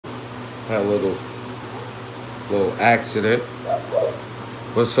Had a little accident.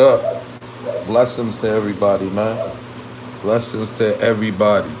 What's up? Blessings to everybody, man. Blessings to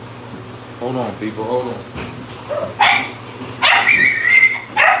everybody. Hold on, people. Hold on.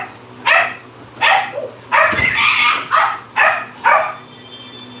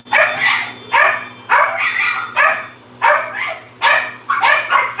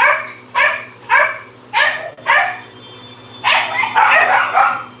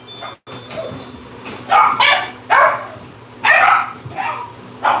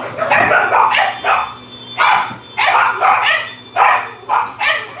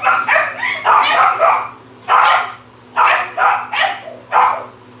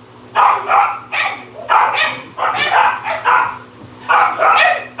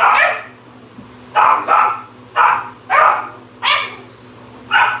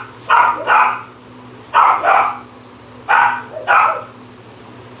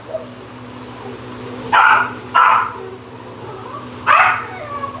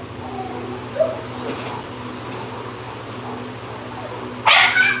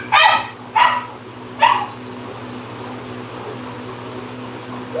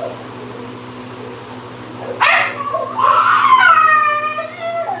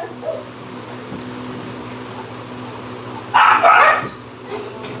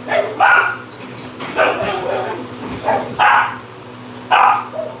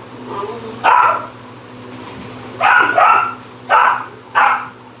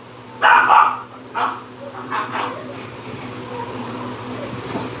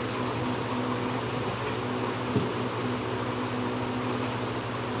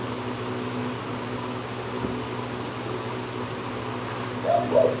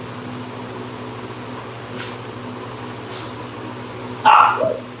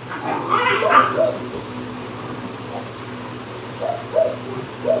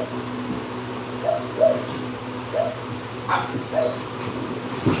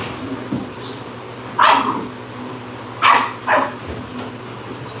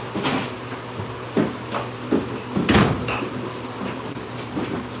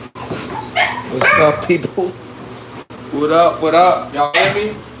 What's up, people? What up? What up? Y'all hear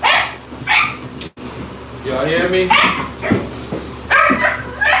me? Y'all hear me?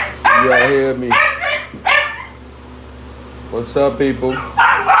 Y'all hear me? What's up, people?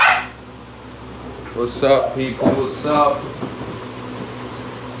 What's up, people? What's up?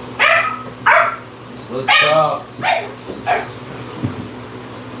 What's up?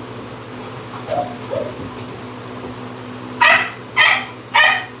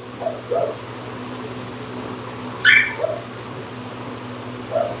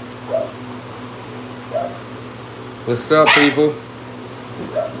 What's up, people?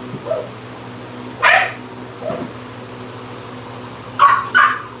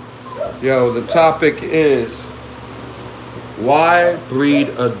 Yo, the topic is why breed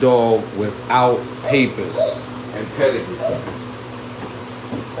a dog without papers and pedigree?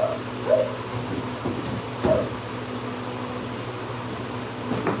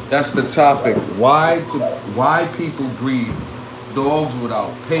 That's the topic. Why people breed dogs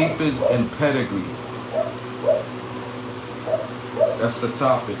without papers and pedigree? That's the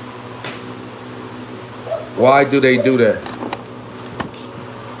topic. Why do they do that?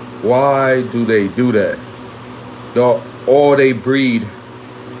 Why do they do that? Or they breed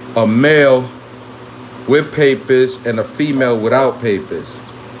a male with papers and a female without papers.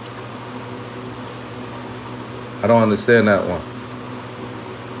 I don't understand that one.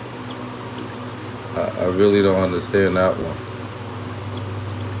 I really don't understand that one.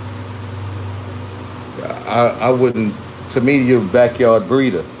 I wouldn't. To me, you're a backyard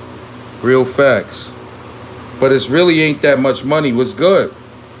breeder. Real facts. But it's really ain't that much money. What's good?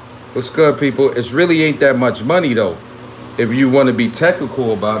 What's good, people? It's really ain't that much money, though, if you want to be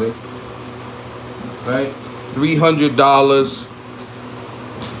technical about it. Right? $300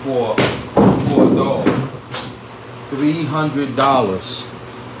 for a dog. $300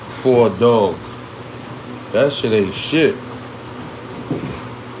 for a dog. That shit ain't shit.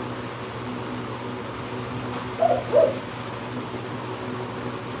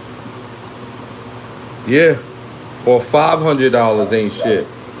 Yeah, or $500 ain't shit.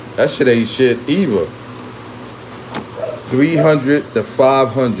 That shit ain't shit either. 300 to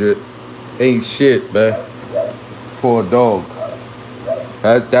 500 ain't shit, man. For a dog.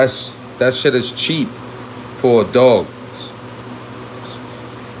 That shit is cheap for a dog.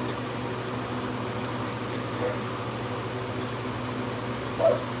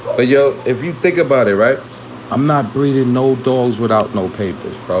 But yo, if you think about it, right? I'm not breeding no dogs without no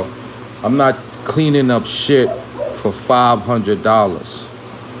papers, bro. I'm not cleaning up shit for $500.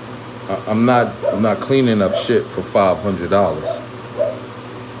 I'm not cleaning up shit for $500.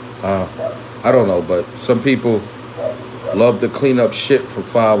 I don't know, but some people love to clean up shit for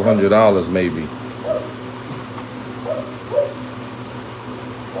 $500 maybe.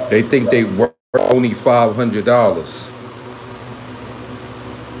 They think they worth only $500.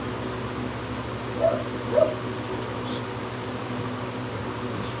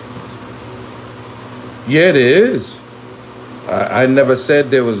 Yeah, it is. I never said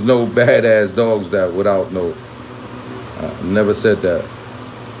there was no badass dogs that without no. I never said that.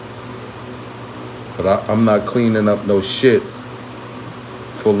 But I'm not cleaning up no shit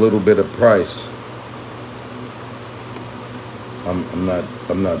for a little bit of price. I'm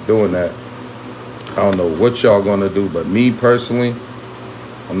not doing that. I don't know what y'all gonna do, but me personally,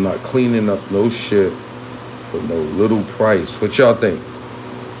 I'm not cleaning up no shit for no little price. What y'all think?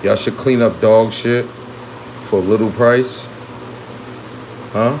 Y'all should clean up dog shit for a little price?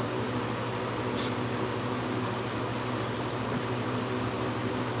 Huh?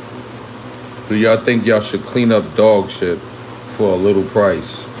 Do y'all think y'all should clean up dog shit for a little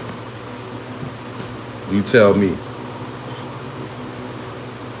price? You tell me.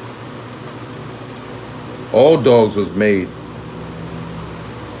 All dogs was made.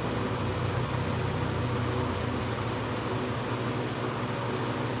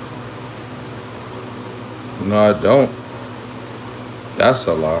 No, I don't. That's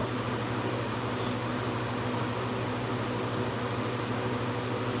a lie.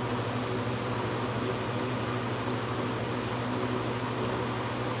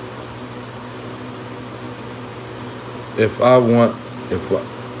 If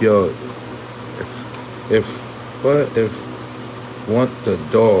want the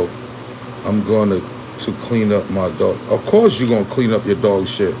dog, I'm gonna to clean up my dog. Of course you're gonna clean up your dog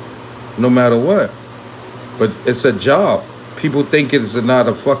shit, no matter what. But it's a job. People think it's not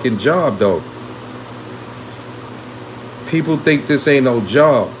a fucking job though. People think this ain't no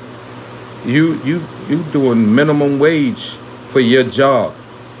job. You doing minimum wage for your job.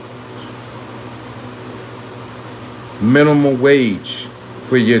 Minimum wage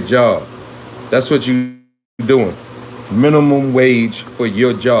for your job. That's what you doing. Minimum wage for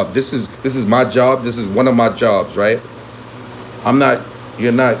your job. This is my job. This is one of my jobs, right?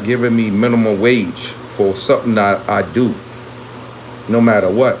 You're not giving me minimum wage for something that I do, no matter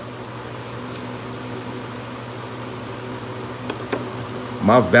what.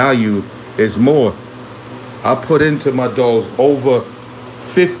 My value is more. I put into my dogs over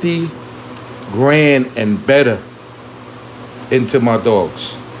 50 grand and better into my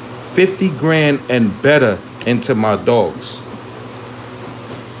dogs. 50 grand and better into my dogs.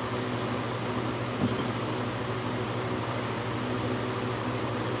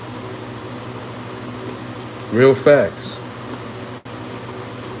 Real facts.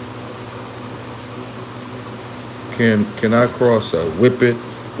 Can I cross a whippet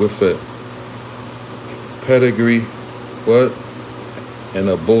with a pedigree, what? And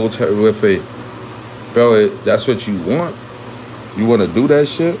a bull terrier with a, bro, that's what you want? You want to do that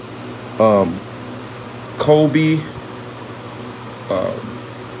shit? Kobe,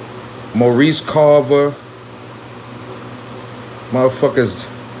 Maurice Carver, motherfuckers,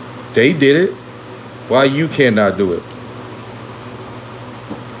 they did it. Why you cannot do it?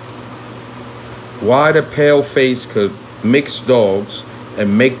 Why the pale face could mix dogs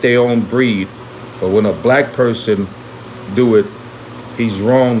and make their own breed, but when a black person do it, he's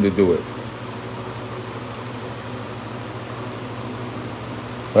wrong to do it?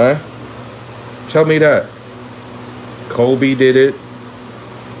 Huh? Tell me that. Kobe did it.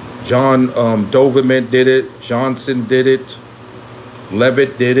 John Doverman did it. Johnson did it.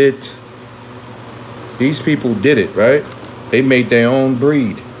 Levitt did it. These people did it, right? They made their own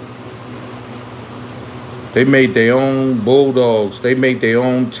breed. They made their own Bulldogs. They made their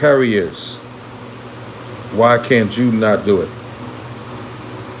own Terriers. Why can't you not do it?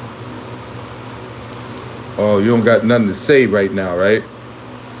 Oh, you don't got nothing to say right now, right?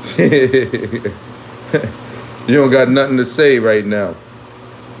 You don't got nothing to say right now.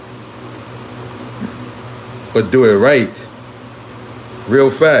 But do it right.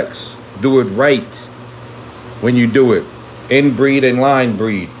 Real facts. Do it right when you do it. Inbreed and line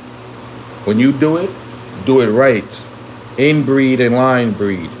breed. When you do it right. Inbreed and line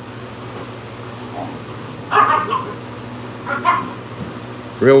breed.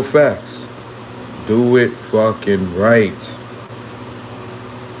 Real facts. Do it fucking right.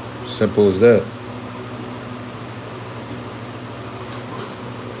 Simple as that.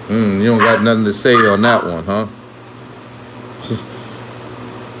 You don't got nothing to say on that one, huh?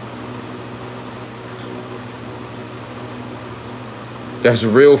 That's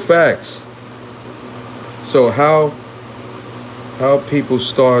real facts. So how people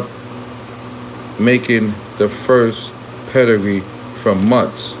start making the first pedigree from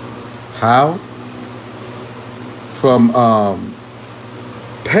mutts? How? From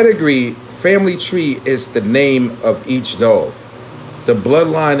pedigree, family tree is the name of each dog. The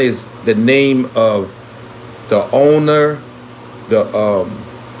bloodline is the name of the owner, the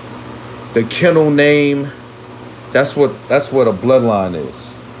kennel name. That's what a bloodline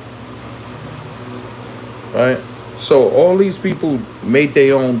is. Right? So all these people made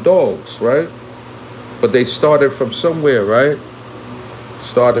their own dogs, right? But they started from somewhere, right?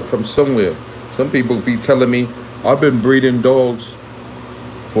 Started from somewhere. Some people be telling me, I've been breeding dogs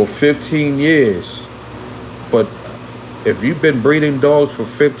for 15 years. But if you've been breeding dogs for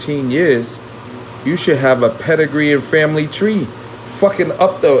 15 years, you should have a pedigree and family tree fucking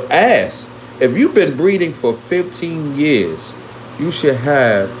up the ass. If you've been breeding for 15 years, you should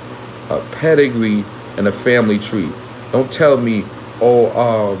have a pedigree and a family tree. Don't tell me,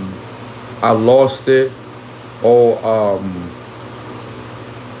 oh, I lost it, or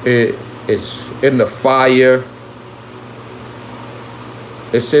it's in the fire.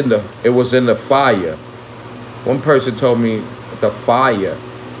 It was in the fire. One person told me the fire.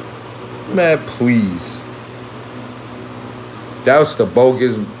 Man, please. That was the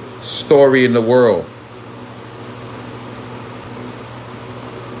bogus story in the world.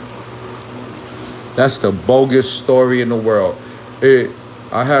 That's the bogus story in the world.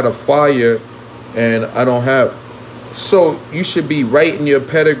 I had a fire and I don't have. So you should be writing your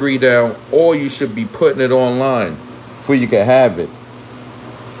pedigree down, or you should be putting it online before you can have it.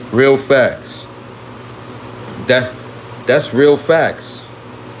 Real facts. That's real facts.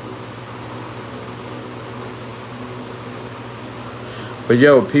 But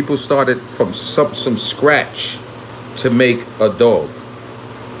yo, people started from some scratch to make a dog.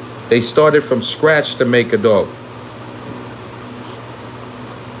 They started from scratch to make a dog.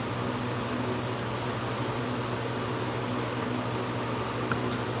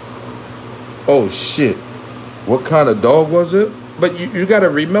 Oh shit. What kind of dog was it? But you got to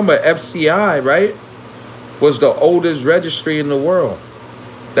remember, FCI, right, was the oldest registry in the world.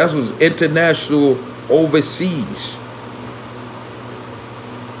 That was international, overseas.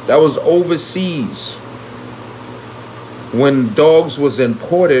 That was overseas. When dogs was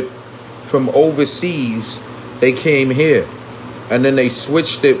imported from overseas, they came here. And then they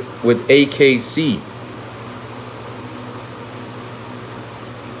switched it with AKC.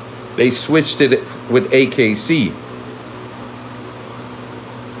 They switched it with AKC.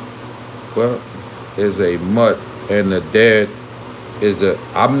 Well, is a mutt and the dad is a...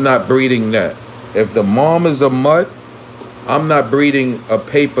 I'm not breeding that. If the mom is a mutt, I'm not breeding a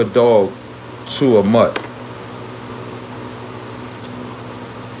paper dog to a mutt.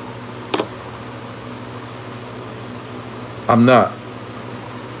 I'm not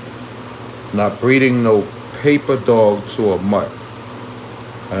breeding no paper dog to a mutt.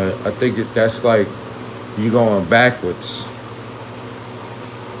 I think that's like you going backwards.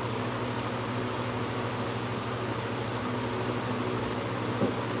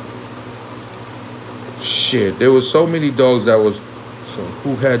 Shit, there was so many dogs that was... So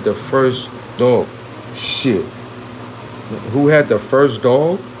who had the first dog? Shit. Who had the first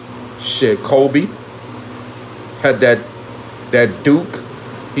dog? Shit, Kobe. Had that Duke.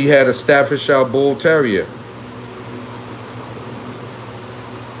 He had a Staffordshire Bull Terrier.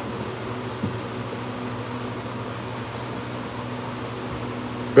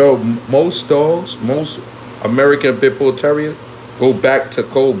 Bro, most dogs, most American Pit Bull Terrier go back to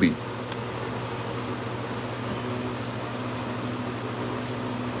Kobe.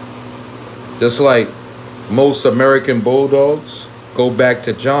 Just like most American Bulldogs go back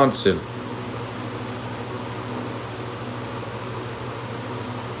to Johnson.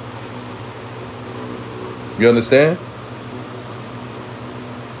 You understand?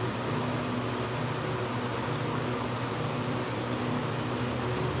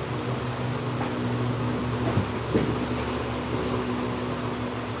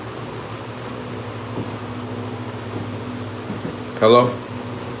 Hello?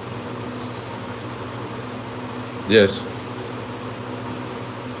 Yes.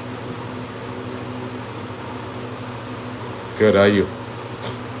 Good, how are you?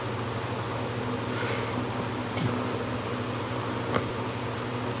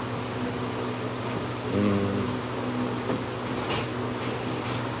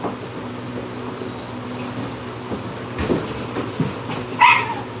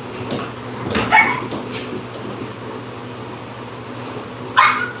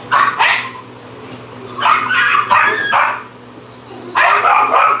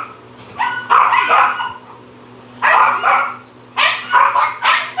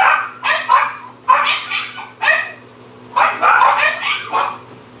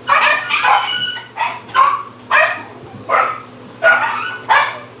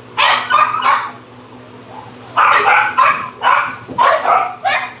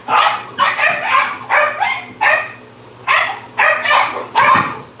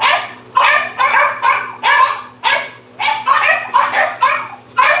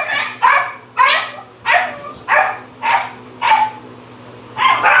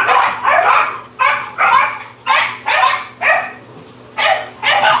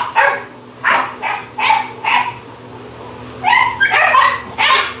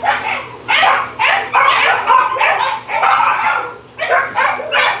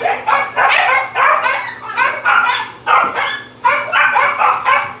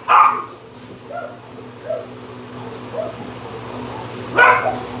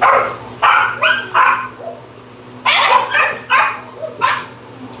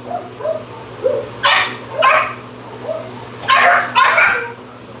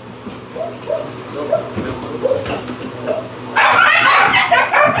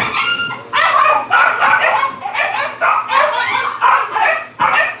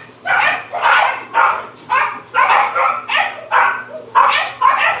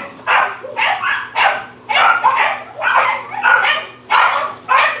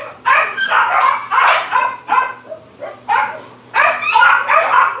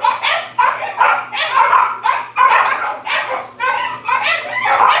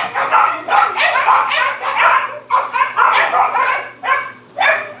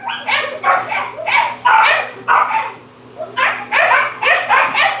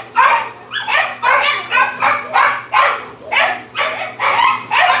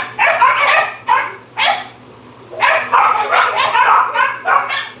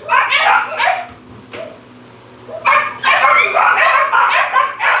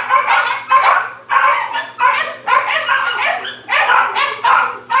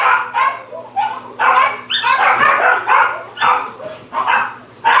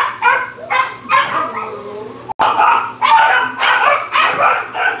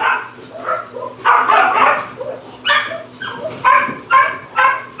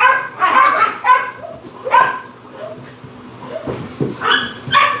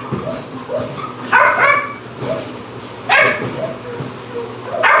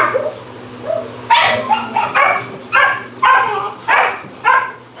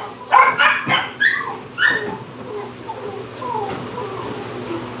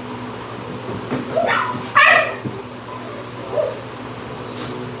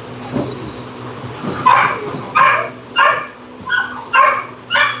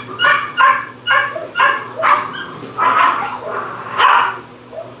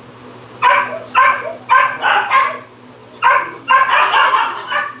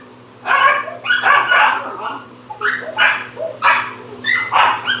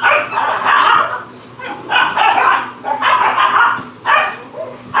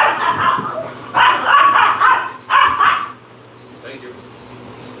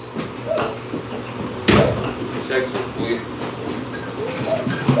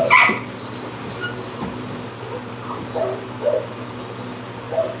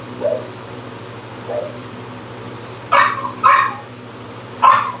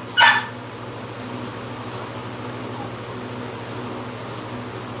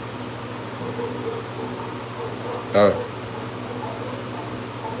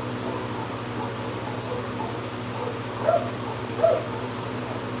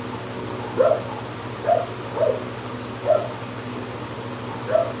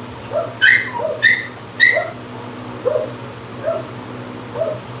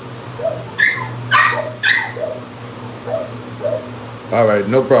 All right,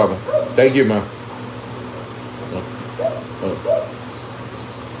 no problem. Thank you, man.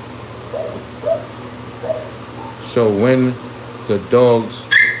 So when the dogs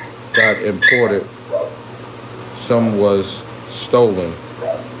got imported, some was stolen.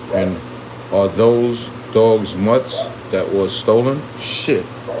 And are those dogs mutts that was stolen? Shit.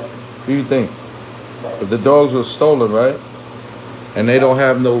 What do you think? If the dogs were stolen, right? And they don't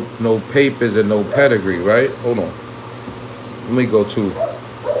have no papers and no pedigree, right? Hold on. Let me go to,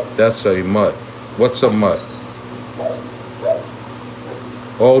 that's a mutt. What's a mutt?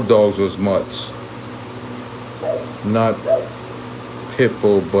 All dogs was mutts. Not pit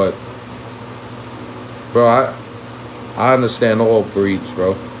bull, but bro, I understand all breeds,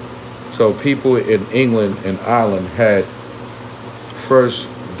 bro. So people in England and Ireland had first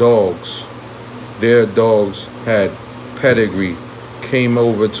dogs. Their dogs had pedigree, came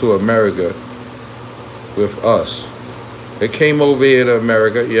over to America with us. They came over here to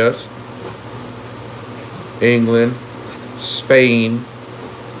America, yes. England, Spain,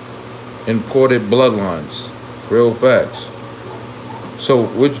 imported bloodlines. Real facts. So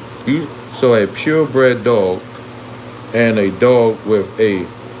so a purebred dog and a dog with a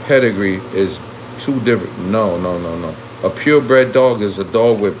pedigree is two different. No. A purebred dog is a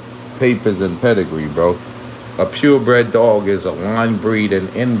dog with papers and pedigree, bro. A purebred dog is a line breed and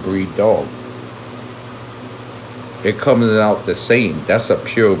inbreed dog. It comes out the same. That's a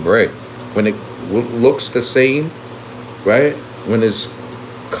purebred. When it looks the same, right? When it's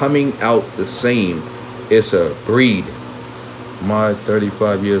coming out the same, it's a breed. My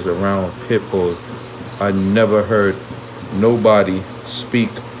 35 years around pit bulls, I never heard nobody speak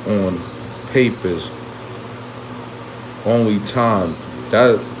on papers. Only time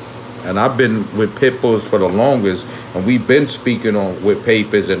that, and I've been with pit bulls for the longest, and we've been speaking on with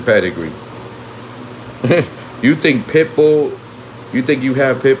papers and pedigree. You think pit bull? You think you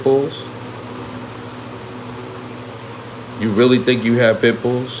have pit bulls? You really think you have pit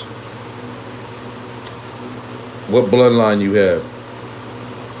bulls? What bloodline you have?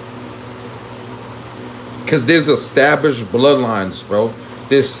 Because there's established bloodlines, bro.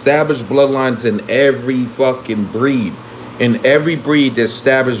 There's established bloodlines in every fucking breed. In every breed, there's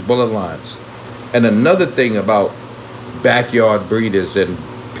established bloodlines. And another thing about backyard breeders and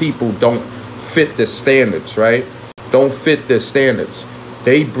people don't fit the standards, right? Don't fit the standards.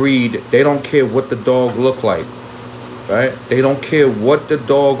 They breed, they don't care what the dog look like. Right? They don't care what the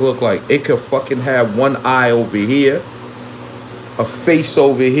dog look like. It could fucking have one eye over here, a face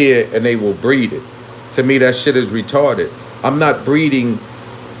over here, and they will breed it. To me, that shit is retarded. I'm not breeding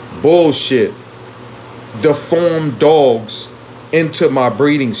bullshit, deformed dogs into my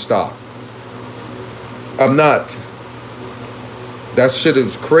breeding stock. I'm not. That shit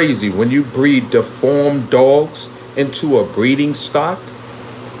is crazy. When you breed deformed dogs into a breeding stock,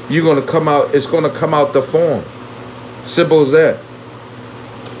 you're gonna come out, it's gonna come out deformed. Simple as that.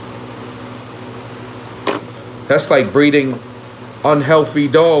 That's like breeding unhealthy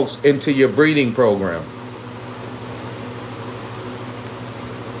dogs into your breeding program.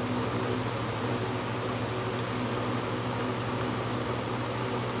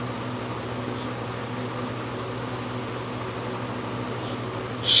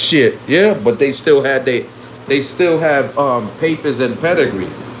 Shit, yeah, but they still had they still have papers and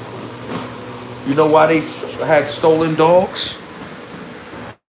pedigree. You know why they had stolen dogs?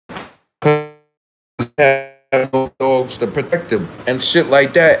 Had no dogs to protect them and shit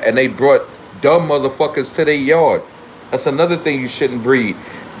like that, and they brought dumb motherfuckers to their yard. That's another thing you shouldn't breed.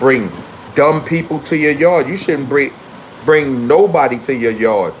 Bring dumb people to your yard. You shouldn't bring nobody to your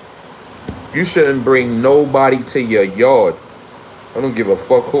yard. You shouldn't bring nobody to your yard. I don't give a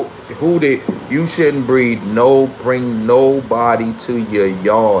fuck who they. You shouldn't bring nobody to your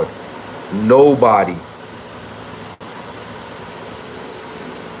yard. Nobody.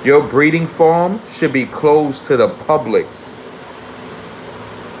 Your breeding farm should be closed to the public,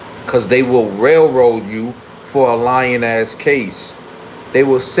 because they will railroad you for a lying-ass case. They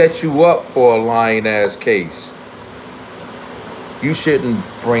will set you up for a lying-ass case. You shouldn't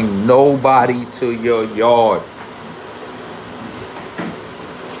bring nobody to your yard.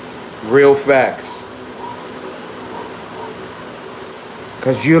 Real facts.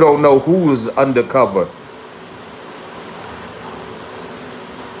 Because you don't know who is undercover.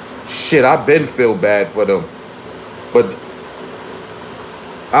 Shit, I've been feel bad for them. But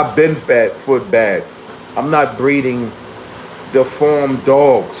I've been bad. I'm not breeding deformed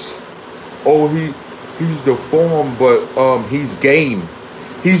dogs. Oh, he's deformed, but he's game.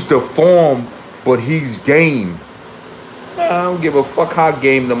 He's deformed, but he's game. I don't give a fuck how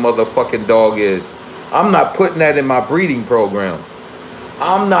game the motherfucking dog is. I'm not putting that in my breeding program.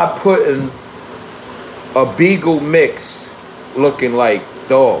 I'm not putting a beagle mix looking like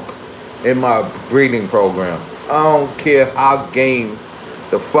dog in my breeding program. I don't care how game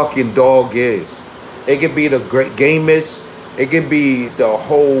the fucking dog is. It could be the great gamest. It could be the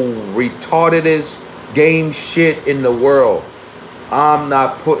whole retardedest game shit in the world. I'm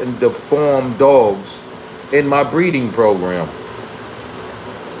not putting deformed dogs in my breeding program.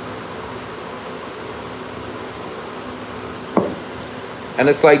 And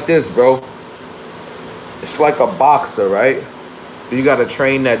it's like this, bro. It's like a boxer, right? You got to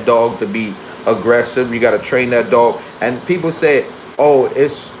train that dog to be aggressive. You got to train that dog. And people say, oh,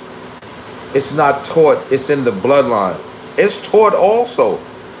 it's not taught. It's in the bloodline. It's taught also.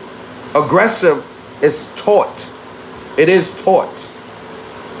 Aggressive is taught. It is taught.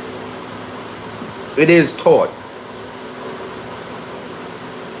 It is taught.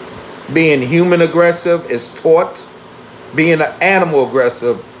 Being human aggressive is taught. Being an animal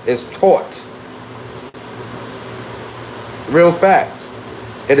aggressive is taught. Real facts.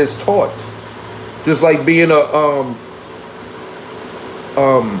 It is taught. Just like being a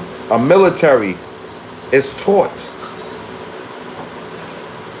military is taught.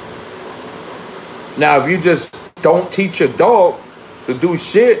 Now, if you just don't teach your dog to do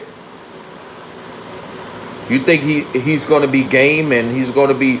shit, you think he's going to be game and he's going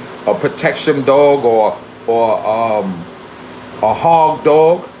to be a protection dog or a hog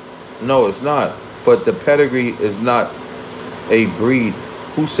dog? No, it's not. But the pedigree is not a breed.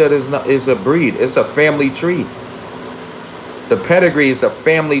 Who said it's a breed? It's a family tree. The pedigree is a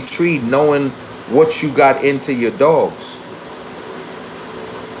family tree, knowing what you got into your dogs.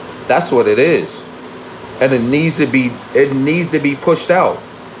 That's what it is. And it needs to be pushed out.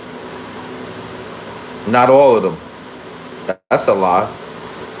 Not all of them. That's a lie.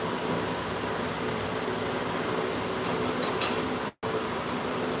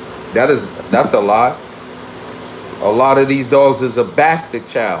 That's a lie. A lot of these dogs is a bastard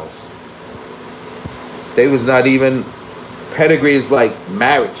childs. They was not even. Pedigree is like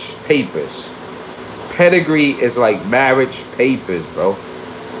marriage papers. Pedigree is like marriage papers, bro.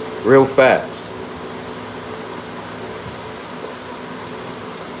 Real facts.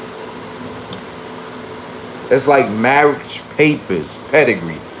 It's like marriage papers,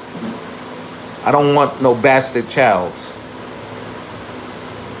 pedigree. I don't want no bastard childs.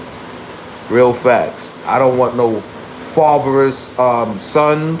 Real facts. I don't want no fatherless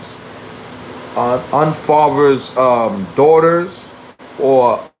sons, unfatherless daughters,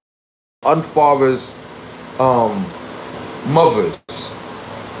 or unfatherless mothers.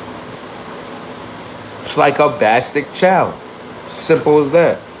 It's like a bastard child. Simple as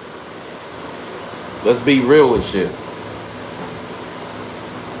that. Let's be real with shit.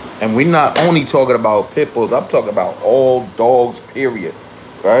 And we're not only talking about pit bulls. I'm talking about all dogs, period.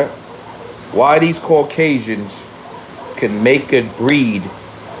 Right? Why these Caucasians can make a breed,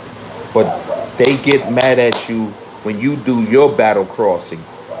 but they get mad at you when you do your battle crossing.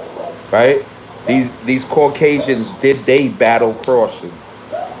 Right? These Caucasians did they battle crossing.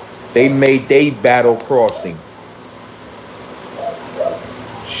 They made they battle crossing.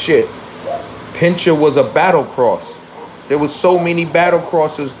 Shit. Pinscher was a battle cross. There was so many battle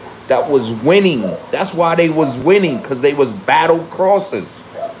crosses that was winning. That's why they was winning, because they was battle crosses.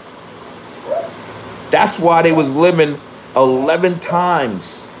 That's why they was living 11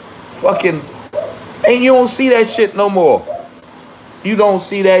 times. Fucking, and you don't see that shit no more. You don't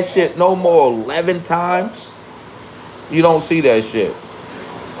see that shit no more 11 times. You don't see that shit.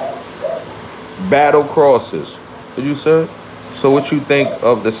 Battle crosses. What you say? So what you think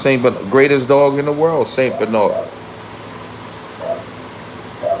of the greatest dog in the world, Saint Bernard?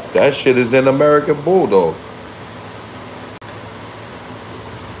 That shit is an American Bulldog.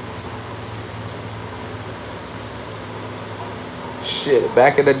 Shit,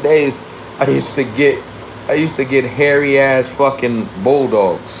 back in the days, I used to get hairy ass fucking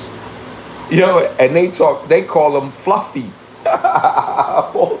Bulldogs. You know, and they call them fluffy.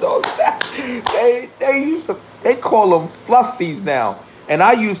 Bulldogs. They call them fluffies now. And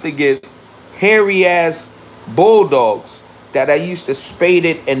I used to get hairy ass Bulldogs that I used to spade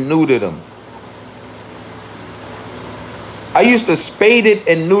it and neuter them. I used to spade it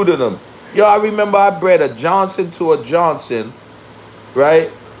and neuter them. Yo, I remember I bred a Johnson to a Johnson, right?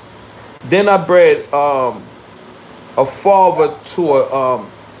 Then I bred a father to a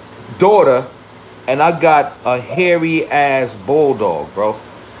daughter, and I got a hairy ass Bulldog, bro.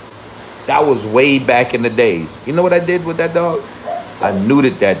 That was way back in the days. You know what I did with that dog? I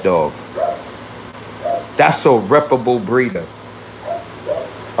neutered that dog. That's a reputable breeder.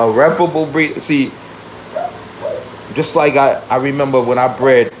 A reputable breeder. See, just like I remember when I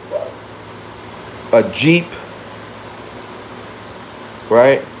bred a Jeep,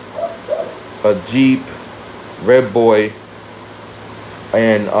 right? A Jeep, Red Boy,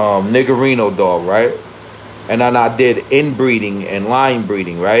 and Niggerino dog, right? And then I did inbreeding and line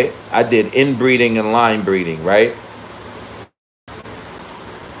breeding, right? I did inbreeding and line breeding, right?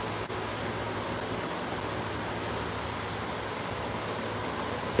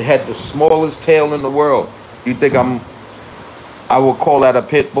 It had the smallest tail in the world. You think I would call that a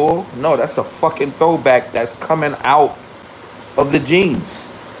pit bull? No, that's a fucking throwback that's coming out of the genes.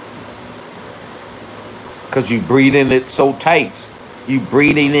 Because you breeding it so tight. You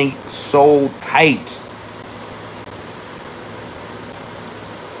breeding it so tight.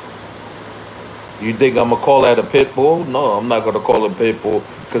 You think I'm going to call that a pit bull? No, I'm not going to call it a pit bull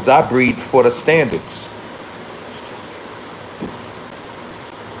because I breed for the standards.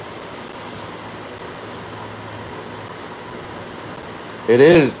 It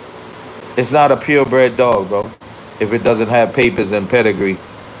is. It's not a purebred dog, bro. If it doesn't have papers and pedigree.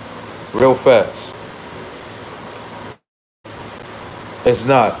 Real fast. It's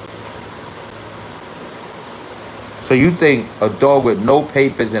not. So you think a dog with no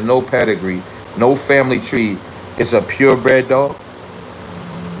papers and no pedigree, no family tree, is a purebred dog?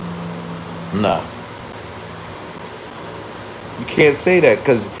 Nah. You can't say that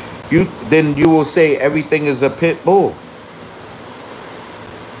because then you will say everything is a pit bull.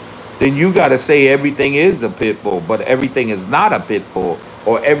 Then you got to say everything is a pit bull, but everything is not a pit bull,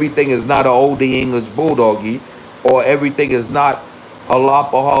 or everything is not an old English bulldoggy, or everything is not a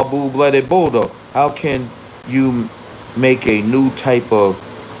Lapa blue-blooded bulldog. How can you make a new type of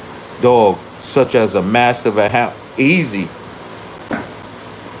dog, such as a mastiff, a hound? Easy.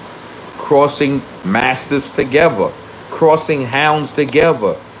 Crossing mastiffs together, crossing hounds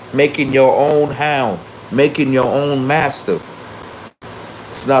together, making your own hound, making your own mastiff.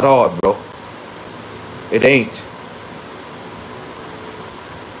 It's not hard, bro. It ain't.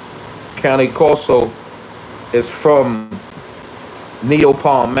 County Corso is from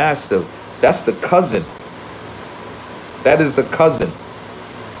Neopalm Mastiff. That's the cousin. That is the cousin.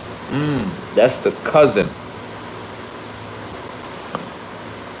 That's the cousin.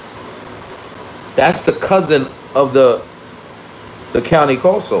 That's the cousin of the County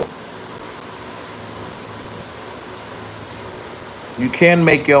Corso. You can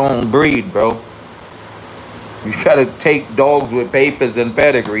make your own breed, bro. You gotta take dogs with papers and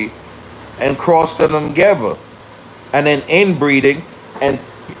pedigree and cross them together. And then inbreeding, and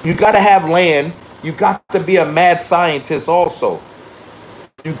you gotta have land. You got to be a mad scientist also.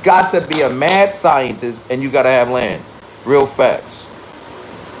 You got to be a mad scientist and you gotta have land. Real facts.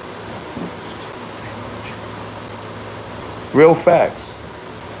 Real facts.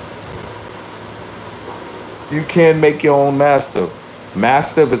 You can make your own mastiff.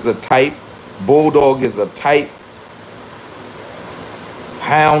 Mastiff is a type. Bulldog is a type.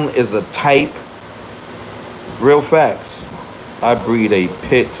 Hound is a type. Real facts. I breed a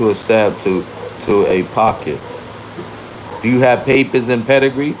pit to a stab to a pocket. Do you have papers and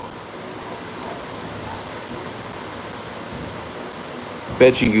pedigree?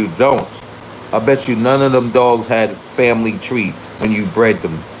 Bet you don't. I bet you none of them dogs had family tree when you bred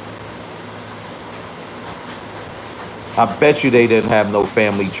them. I bet you they didn't have no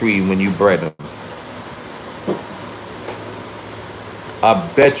family tree when you bred them. I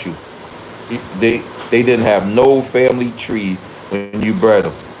bet you they didn't have no family tree when you bred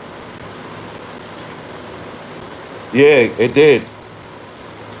them. Yeah, it did.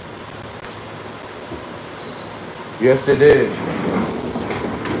 Yes, it did.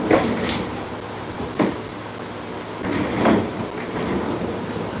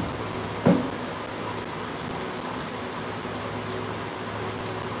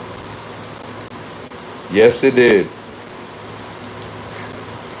 Yes, it did.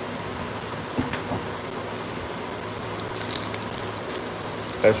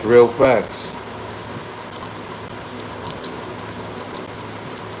 That's real facts.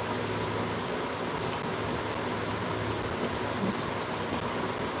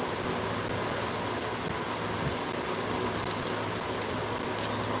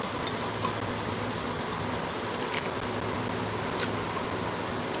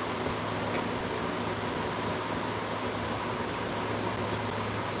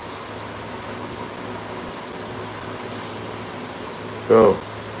 So,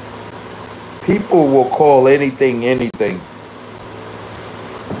 people will call anything, anything.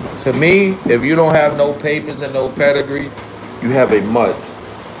 To me, if you don't have no papers and no pedigree, you have a mutt.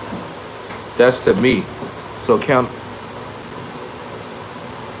 That's to me. So count.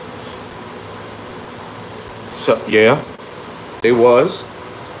 So yeah, they was.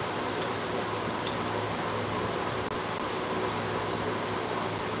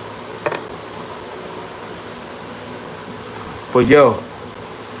 But yo,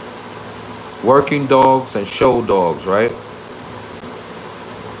 working dogs and show dogs, right?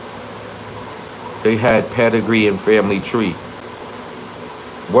 They had pedigree and family tree.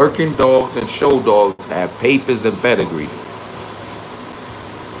 Working dogs and show dogs have papers and pedigree.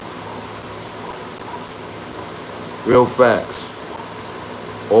 Real facts.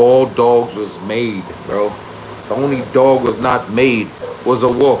 All dogs was made, bro. The only dog was not made was a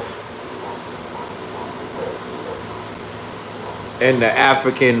wolf. And the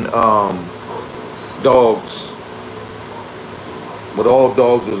African dogs. But all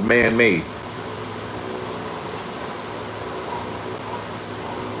dogs was man-made.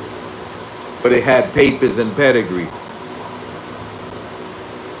 But it had papers and pedigree.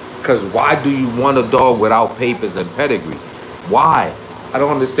 Because why do you want a dog without papers and pedigree? Why? I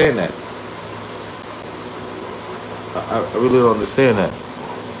don't understand that. I really don't understand that.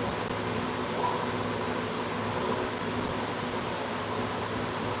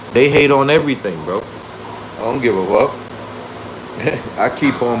 They hate on everything, bro. I don't give a fuck. I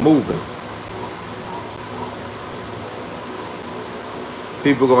keep on moving.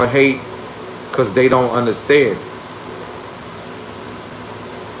 People gonna hate because they don't understand.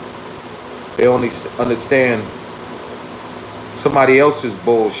 They only understand somebody else's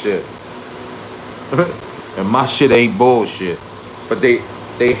bullshit. And my shit ain't bullshit. But they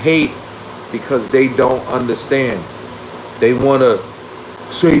hate because they don't understand. They want to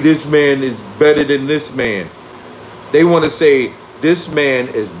say this man is better than this man. They want to say this man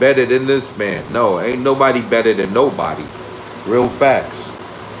is better than this man. No, ain't nobody better than nobody. Real facts.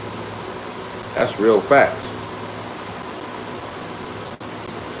 That's real facts.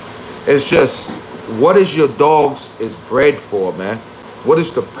 It's just, what is your dogs is bred for, man? What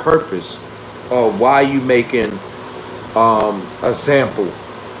is the purpose of why you making a sample?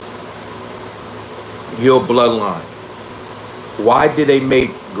 Your bloodline. Why did they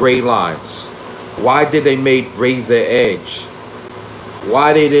make gray lines? Why did they make razor edge?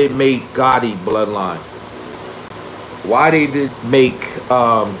 Why did they make Gotti bloodline? Why did they make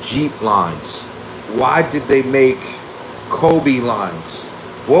Jeep lines? Why did they make Kobe lines?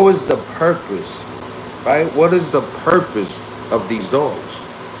 What was the purpose, right? What is the purpose of these dogs?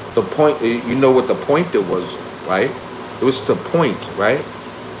 The point, you know what the pointer was, right? It was the point, right?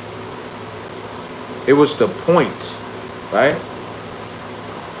 It was the point, right?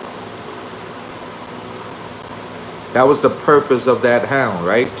 That was the purpose of that hound,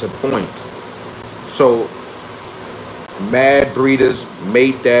 right? To point. So, mad breeders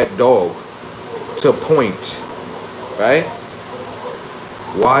made that dog to point, right?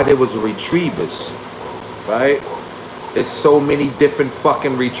 Why there was retrievers, right? There's so many different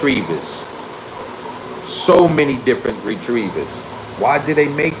fucking retrievers. So many different retrievers. Why did they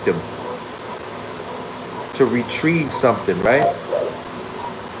make them? To retrieve something, right?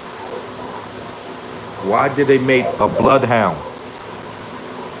 Why did they make a bloodhound?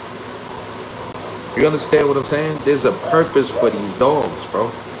 You understand what I'm saying? There's a purpose for these dogs,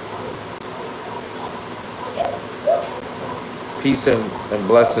 bro. Peace and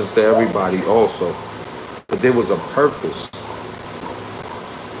blessings to everybody also. But there was a purpose.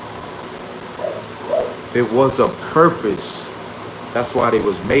 There was a purpose. That's why they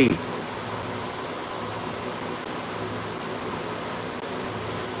was made.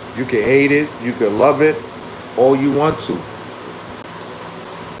 You can hate it, you can love it, all you want to.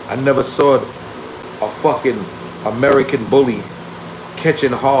 I never saw a fucking American bully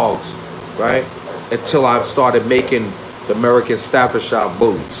catching hogs, right? Until I started making the American Staffordshire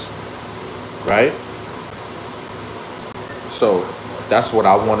bullies, right? So that's what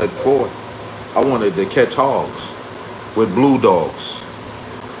I wanted for. I wanted to catch hogs with blue dogs.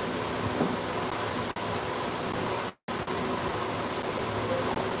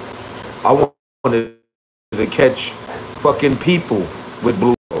 I wanted to catch fucking people with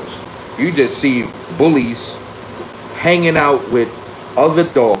blue dogs. You just see bullies hanging out with other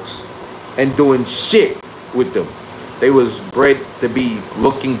dogs and doing shit with them. They was bred to be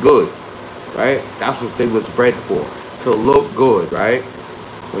looking good, right? That's what they was bred for, to look good, right?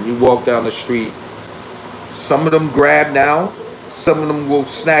 When you walk down the street, some of them grab now, some of them will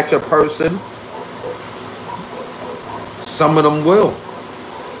snatch a person, some of them will.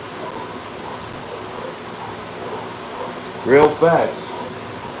 Real facts.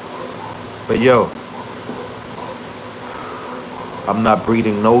 But yo, I'm not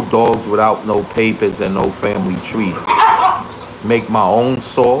breeding no dogs without no papers and no family tree. Make my own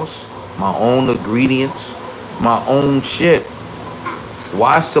sauce, my own ingredients, my own shit.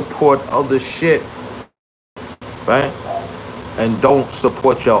 Why support other shit, right? And don't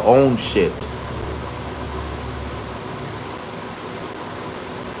support your own shit.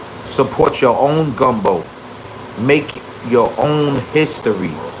 Support your own gumbo. Make your own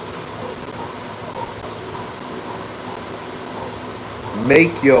history.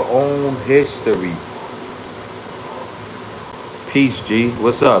 Make your own history. Peace, G.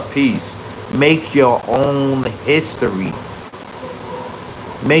 What's up? Peace. Make your own history.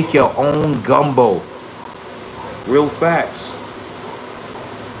 Make your own gumbo. Real facts.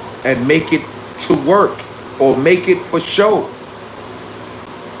 And make it to work or make it for show.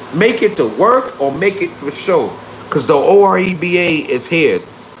 Make it to work or make it for show. Because the OREBA is here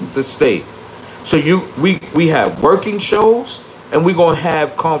to stay. So we have working shows and we're going to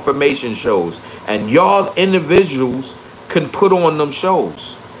have confirmation shows. And y'all individuals can put on them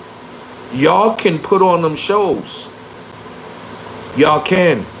shows. Y'all can put on them shows. Y'all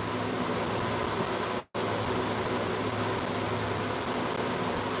can.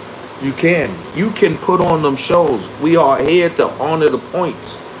 You can. You can put on them shows. We are here to honor the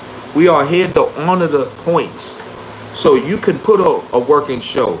points. We are here to honor the points. So you can put a working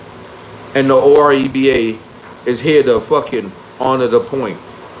show. And the OREBA is here to fucking honor the point.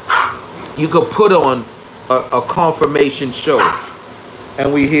 You could put on a confirmation show.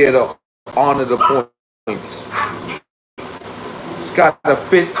 And we here to honor the points. It's got to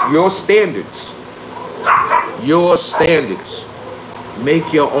fit your standards. Your standards.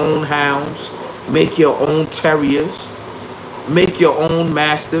 Make your own hounds. Make your own terriers. Make your own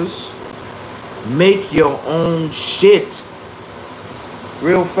masters. Make your own shit.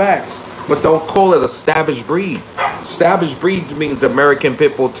 Real facts. But don't call it established breed. Established breeds means American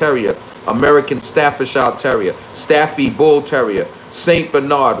Pit Bull Terrier, American Staffordshire Terrier, Staffy Bull Terrier, Saint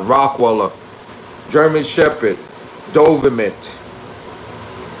Bernard, Rottweiler, German Shepherd, Doberman,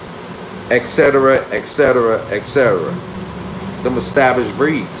 etc., etc., etc. Them established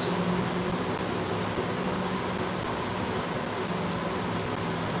breeds.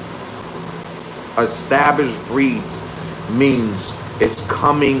 Established breeds means it's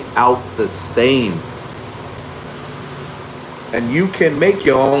coming out the same. And you can make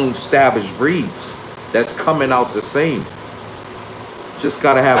your own established breeds that's coming out the same. Just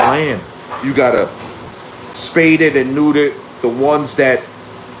gotta have land. You gotta spade it and neuter the ones that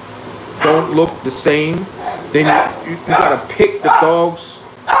don't look the same. Then you gotta pick the dogs.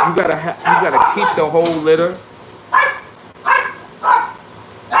 You gotta keep the whole litter.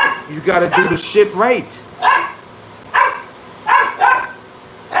 You gotta do the shit right.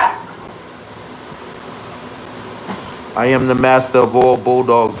 I am the master of all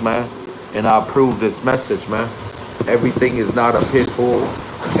bulldogs, man. And I approve this message, man. Everything is not a pit bull.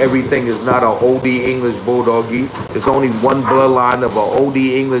 Everything is not an OD English bulldoggy. There's only one bloodline of an OD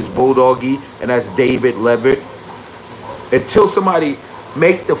English bulldoggy, and that's David Levitt. Until somebody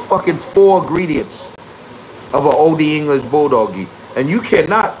make the fucking 4 ingredients of an OD English bulldoggy. And you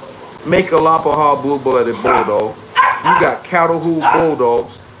cannot make a Lapahar blue-blooded bulldog. You got cattle hoof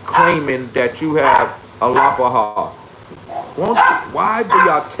bulldogs claiming that you have a Lapahar. Why do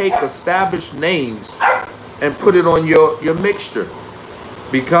y'all take established names and put it on your mixture?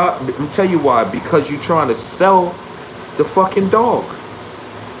 Because, let me tell you why. Because you're trying to sell the fucking dog.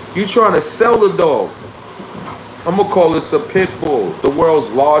 You're trying to sell the dog. I'm going to call this a pit bull. The world's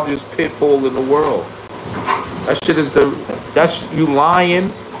largest pit bull in the world. That shit is that's you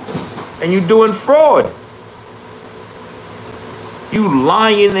lying and you doing fraud. You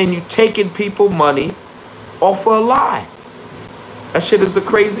lying and you taking people money off of a lie. That shit is the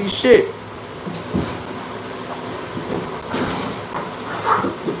crazy shit.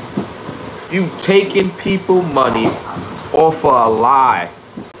 You taking people money off of a lie.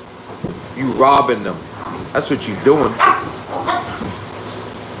 You robbing them. That's what you doing.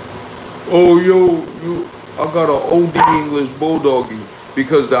 Oh, yo, I got an OD English bulldoggy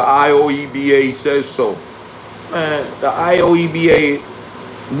because the IOEBA says so. Man, the IOEBA,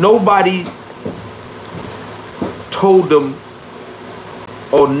 nobody told them,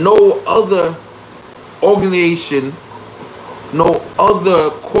 or no other organization, no other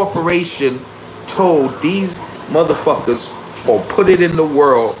corporation told these motherfuckers or put it in the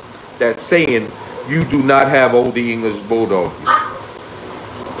world that's saying you do not have OD English bulldogs.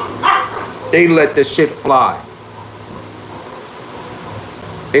 They let the shit fly.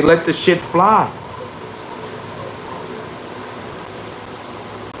 They let the shit fly.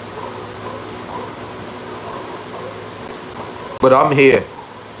 But I'm here.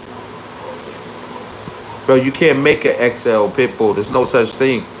 Bro, you can't make an XL pit bull. There's no such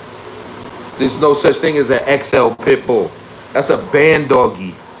thing. There's no such thing as an XL pit bull. That's a band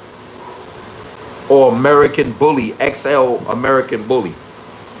doggy. Or American bully. XL American bully.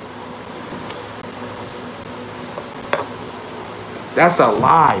 That's a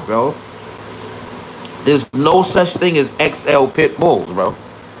lie, bro. There's no such thing as XL pit bulls, bro.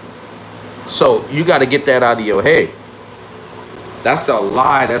 So you got to get that out of your head. That's a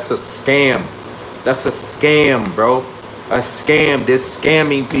lie. That's a scam. That's a scam, bro. A scam. They're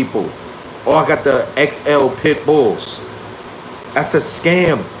scamming people. Oh, I got the XL pit bulls. That's a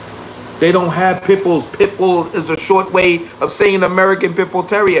scam. They don't have pit bulls. Pit bull is a short way of saying American Pit Bull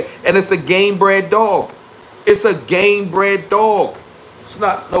Terrier. And it's a game bred dog. It's a game bred dog. It's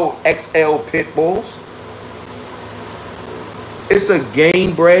not no XL pit bulls. It's a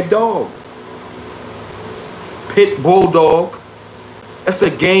game bred dog. Pit bulldog. That's a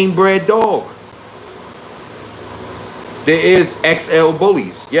game bred dog. There is XL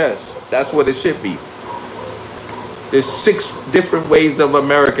bullies. Yes, that's what it should be. There's 6 different ways of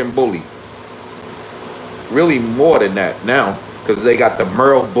American bully. Really more than that now, because they got the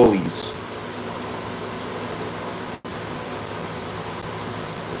Merle bullies.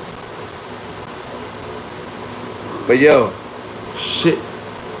 But yo, shit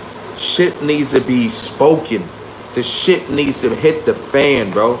needs to be spoken. The shit needs to hit the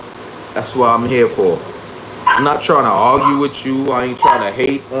fan, bro. That's what I'm here for. I'm not trying to argue with you. I ain't trying to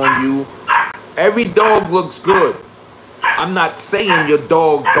hate on you. Every dog looks good. I'm not saying your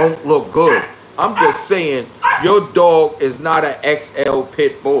dog don't look good. I'm just saying your dog is not an XL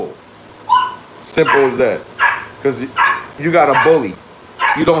pit bull. Simple as that. Because you got a bully.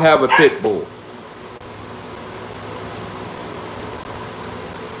 You don't have a pit bull.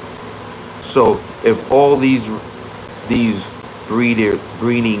 So if all these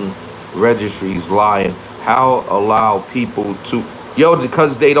breeding registries lying, how allow people to... Yo,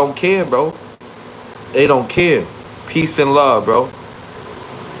 because they don't care, bro. They don't care. Peace and love, bro.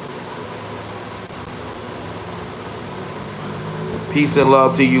 Peace and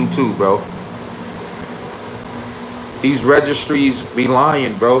love to you too, bro. These registries be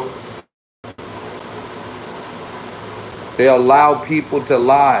lying, bro. They allow people to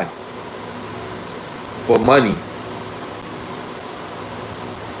lie for money.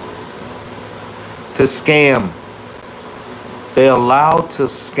 To scam. They allowed to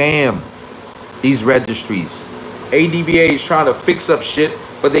scam these registries. ADBA is trying to fix up shit,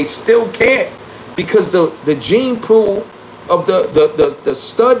 but they still can't, because the gene pool of the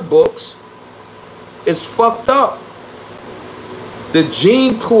stud books is fucked up. The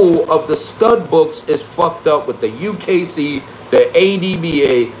gene pool of the stud books is fucked up with the UKC, the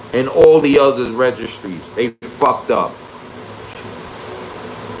ADBA, and all the other registries. They fucked up.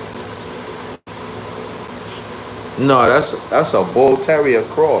 No, that's a Bull Terrier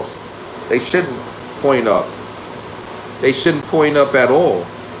cross. They shouldn't point up. They shouldn't point up at all.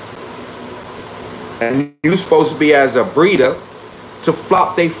 And you're supposed to be, as a breeder, to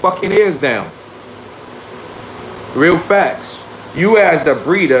flop they fucking ears down. Real facts. You as a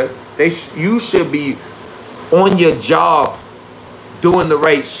breeder, you should be on your job doing the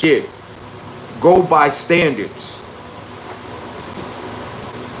right shit. Go by standards.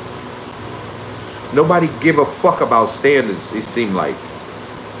 Nobody give a fuck about standards, it seems like.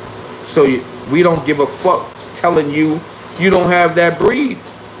 So we don't give a fuck telling you you don't have that breed.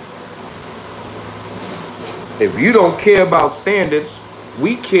 If you don't care about standards,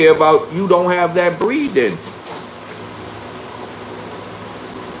 we care about you don't have that breed then.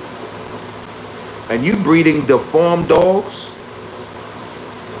 And you breeding deformed dogs,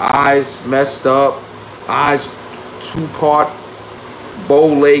 eyes messed up, eyes 2-part,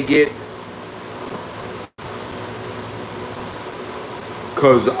 bow-legged.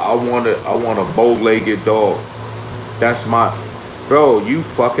 Cause I want a bow-legged dog. That's my... Bro, you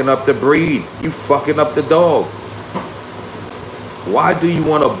fucking up the breed. You fucking up the dog. Why do you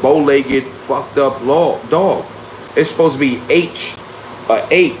want a bow-legged, fucked up dog? It's supposed to be a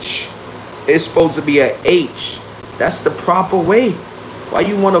H. It's supposed to be a H. That's the proper way. Why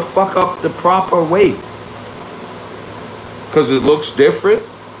you want to fuck up the proper way? Because it looks different?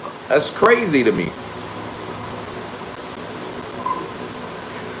 That's crazy to me.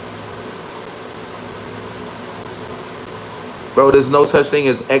 Bro, there's no such thing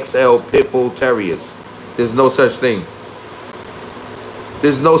as XL Pit Bull Terriers. There's no such thing.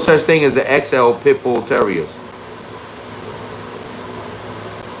 There's no such thing as an XL Pit Bull Terriers.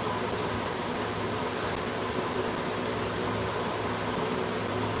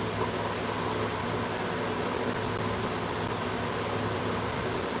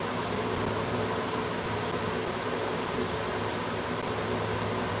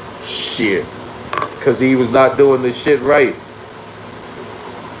 Shit. Because he was not doing the shit right.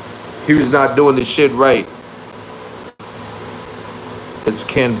 He was not doing the shit right. It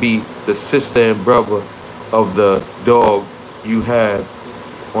can be the sister and brother of the dog you have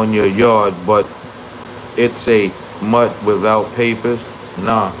on your yard, but it's a mutt without papers.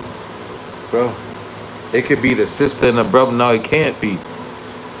 Nah, bro. It could be the sister and the brother. No, it can't be.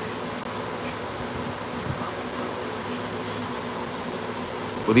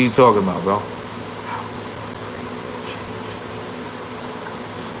 What are you talking about, bro?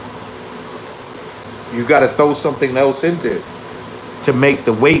 You got to throw something else into it to make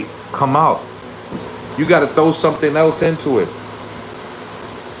the weight come out. You got to throw something else into it.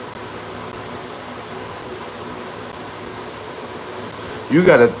 You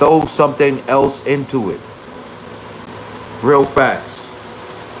got to throw something else into it. Real facts.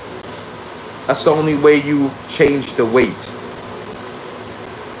 That's the only way you change the weight.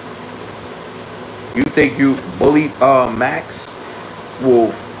 You think you bully Max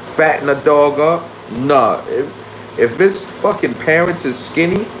will fatten a dog up? Nah. If his fucking parents is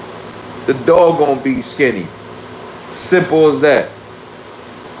skinny, the dog gonna be skinny. Simple as that.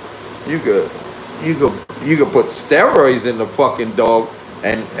 You could put steroids in the fucking dog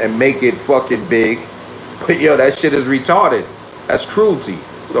and make it fucking big. But yo, that shit is retarded. That's cruelty.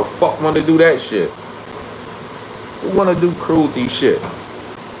 Who the fuck want to do that shit? Who want to do cruelty shit?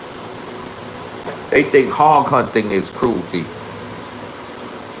 They think hog hunting is cruelty.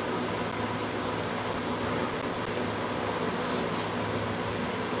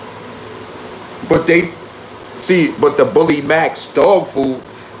 But but the Bully Max dog food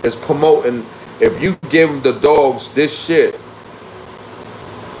is promoting, if you give the dogs this shit,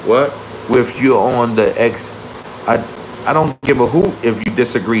 what? If you're on the I don't give a hoot if you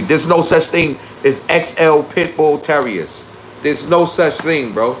disagree. There's no such thing as XL Pit Bull Terriers. There's no such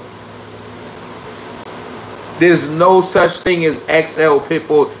thing, bro. There's no such thing as XL Pit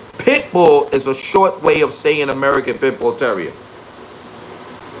Bull. Pit Bull is a short way of saying American Pit Bull Terrier.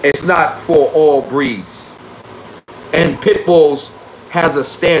 It's not for all breeds. And Pit Bulls has a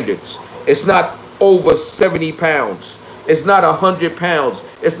standards. It's not over 70 pounds. It's not 100 pounds.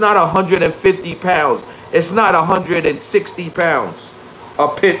 It's not 150 pounds. It's not 160 pounds. A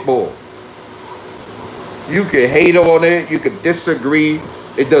Pit Bull. You can hate on it. You can disagree.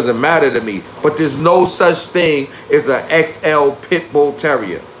 It doesn't matter to me. But there's no such thing as an XL Pit Bull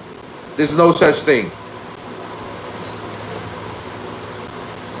Terrier. There's no such thing.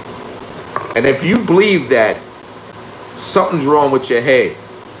 And if you believe that, something's wrong with your head.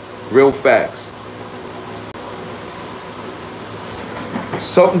 Real facts.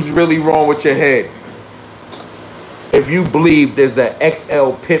 Something's really wrong with your head. If you believe there's an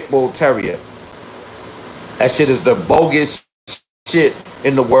XL Pit Bull Terrier, that shit is the bogus shit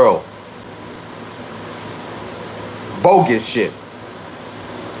in the world. Bogus shit.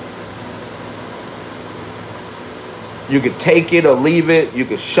 You could take it or leave it. You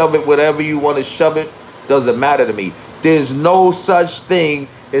could shove it whatever you want to shove it. Doesn't matter to me. There's no such thing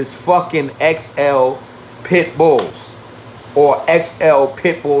as fucking XL Pit Bulls or XL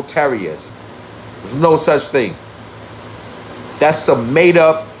Pit Bull Terriers. There's no such thing. That's some made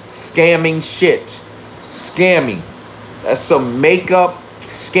up scamming shit. Scamming. That's some makeup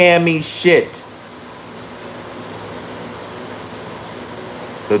scammy shit.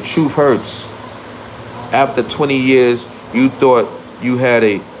 The truth hurts. After 20 years, you thought you had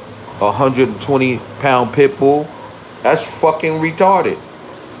a 120-pound pit bull? That's fucking retarded.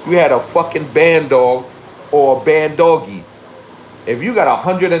 You had a fucking band dog or a band doggy. If you got a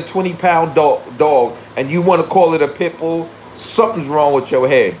 120-pound dog and you want to call it a pit bull, something's wrong with your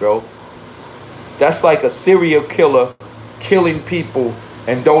head, bro. That's like a serial killer killing people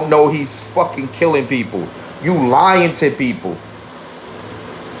and don't know he's fucking killing people. You lying to people.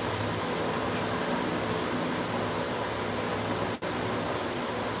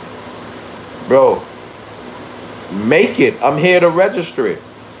 Bro, make it. I'm here to register it.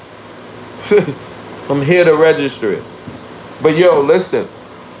 I'm here to register it. But yo, listen.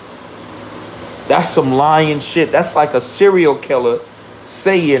 That's some lying shit. That's like a serial killer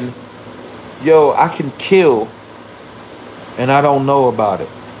saying, yo, I can kill and I don't know about it.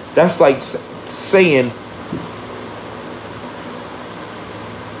 That's like saying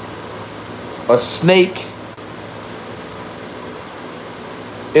a snake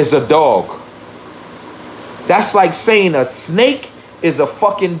is a dog. That's like saying a snake is a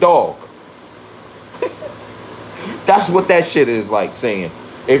fucking dog. That's what that shit is like saying.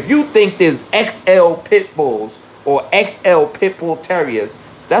 If you think there's XL Pit Bulls or XL Pit Bull Terriers,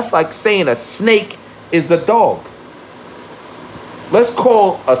 that's like saying a snake is a dog. Let's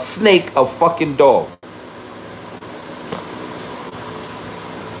call a snake a fucking dog.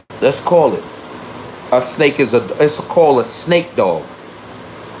 Let's call it. A snake is it's called a snake dog.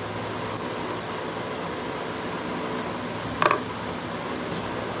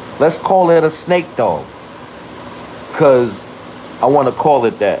 Let's call it a snake dog. Because I want to call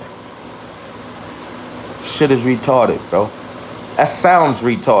it that. Shit is retarded, bro. That sounds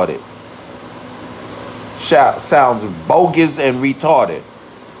retarded. Sounds bogus and retarded.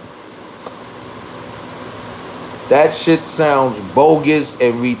 That shit sounds bogus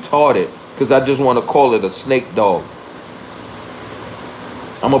and retarded. Because I just want to call it a snake dog.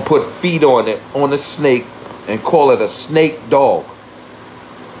 I'm going to put feet on it, on the snake, and call it a snake dog.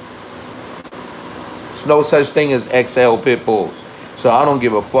 There's no such thing as XL pit bulls. So I don't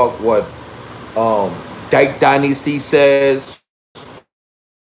give a fuck what Dyke Dynasty says,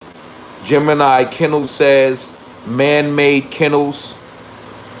 Gemini Kennel says, man-made kennels,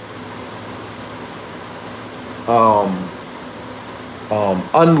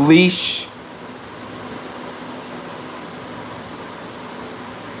 Unleash,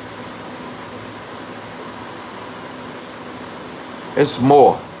 it's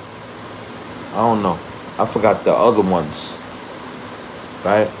more. I don't know. I forgot the other ones.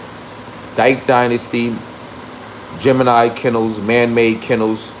 Right? Dyke Dynasty, Gemini Kennels, Man-Made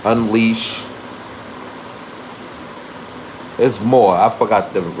Kennels, Unleash. There's more. I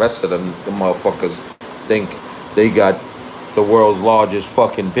forgot the rest of them. The motherfuckers think they got the world's largest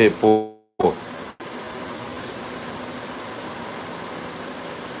fucking pit bull.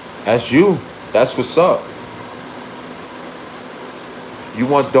 That's you. That's what's up. You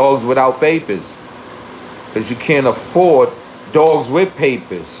want dogs without papers. Because you can't afford dogs with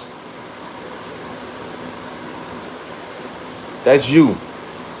papers. That's you.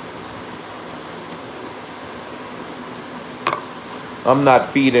 I'm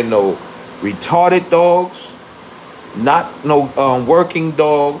not feeding no retarded dogs, not no working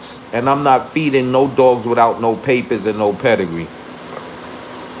dogs, and I'm not feeding no dogs without no papers and no pedigree.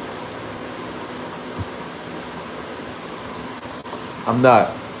 I'm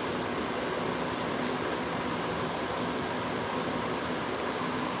not.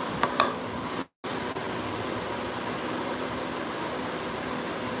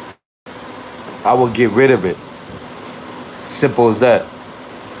 I will get rid of it. Simple as that.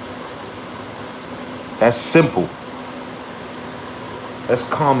 That's simple. That's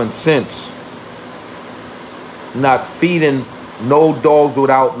common sense. Not feeding no dogs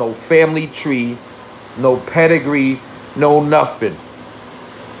without no family tree, no pedigree, no nothing.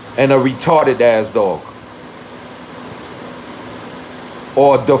 And a retarded ass dog.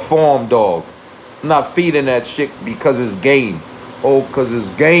 Or a deformed dog. I'm not feeding that shit because it's game. Oh, because it's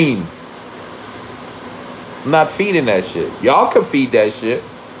game. I'm not feeding that shit. Y'all can feed that shit.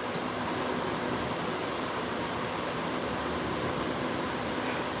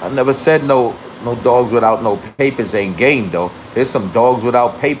 I never said no dogs without no papers ain't game, though. There's some dogs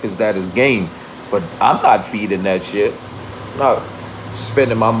without papers that is game. But I'm not feeding that shit. I'm not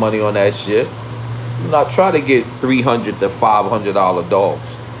spending my money on that shit. I'm not trying to get $300 to $500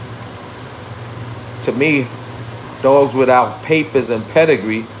 dogs. To me, dogs without papers and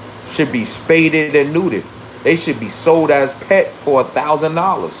pedigree should be spaded and neutered. They should be sold as pet for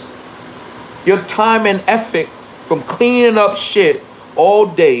 $1,000. Your time and effort from cleaning up shit all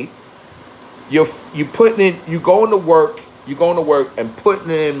day, you going to work and putting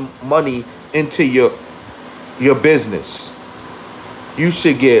in money into your business. You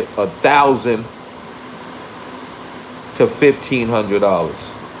should get $1,000 to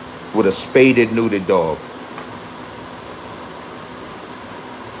 $1,500 with a spaded neutered dog.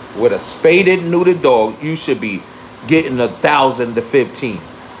 With a spaded neutered dog, you should be getting $1,000 to $1,500.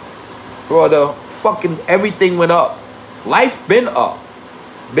 Bro, the fucking everything went up. Life been up.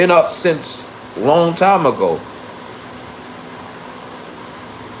 Been up since a long time ago.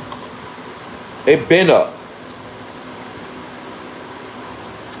 It been up.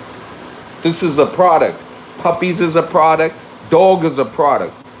 This is a product. Puppies is a product. Dog is a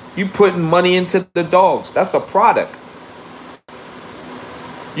product. You putting money into the dogs. That's a product.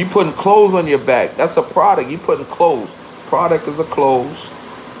 You putting clothes on your back. That's a product. You putting clothes. Product is a clothes.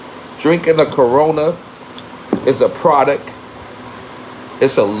 Drinking a Corona is a product.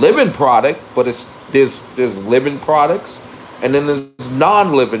 It's a living product, but there's living products, and then there's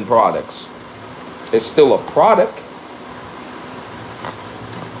non-living products. It's still a product.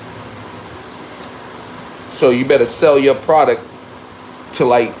 So you better sell your product to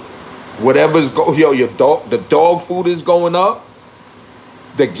like whatever's the dog food is going up.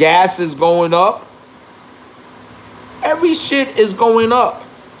 The gas is going up. Every shit is going up.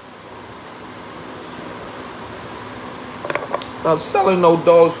 Not selling no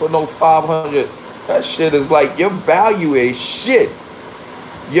dogs for no 500. That shit is like, your value is shit.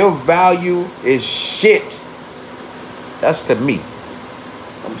 Your value is shit. That's to me.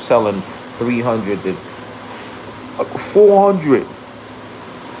 I'm selling 300 to 400.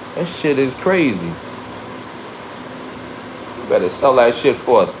 That shit is crazy. You better sell that shit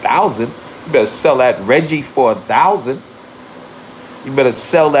for 1,000. You better sell that Reggie for 1,000. You better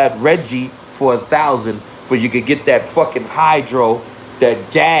sell that Reggie for 1,000 so you could get that fucking hydro,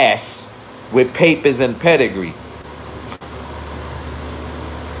 that gas with papers and pedigree.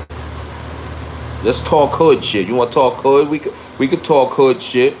 Let's talk hood shit. You want to talk hood? We could talk hood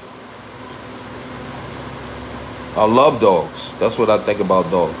shit. I love dogs. That's what I think about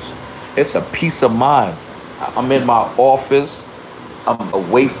dogs. It's a peace of mind. I'm in my office. I'm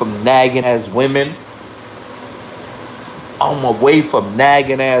away from nagging ass women. I'm away from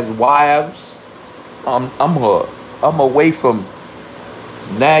nagging ass wives. I'm away from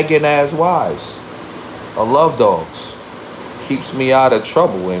nagging ass wives. I love dogs. Keeps me out of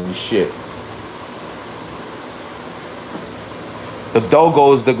trouble and shit. The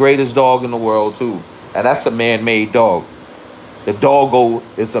doggo is the greatest dog in the world too. And that's a man-made dog. The doggo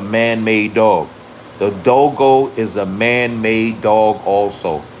is a man-made dog. The doggo is a man-made dog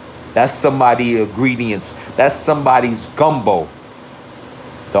also. That's somebody's ingredients. That's somebody's gumbo.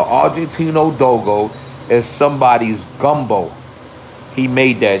 The Argentino doggo is somebody's gumbo. He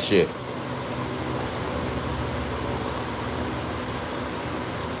made that shit.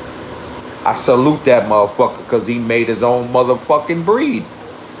 I salute that motherfucker because he made his own motherfucking breed.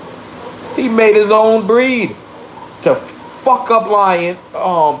 He made his own breed to fuck up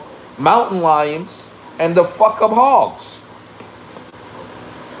mountain lions and to fuck up hogs.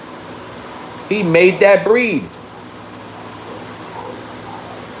 He made that breed.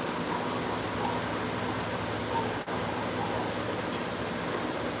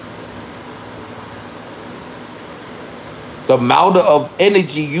 The amount of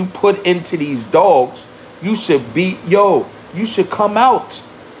energy you put into these dogs, you should come out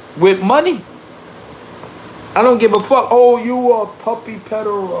with money. I don't give a fuck. Oh, you a puppy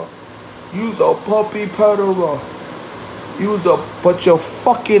petterer. You's a puppy petterer. But your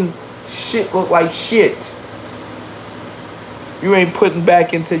fucking shit look like shit. You ain't putting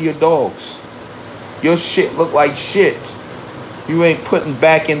back into your dogs. Your shit look like shit. You ain't putting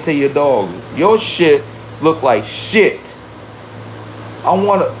back into your dog. Your shit look like shit. I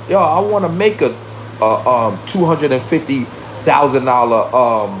wanna make a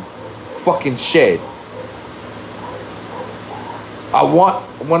 $250,000 fucking shed. I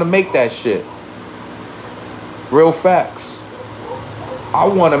wanna make that shit. Real facts. I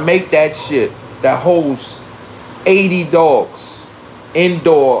wanna make that shit that holds 80 dogs.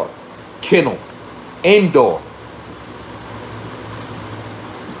 Indoor kennel. Indoor.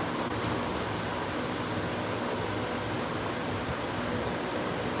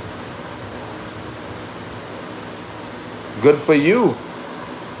 Good for you.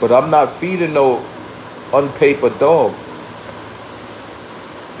 But I'm not feeding no unpapered dog.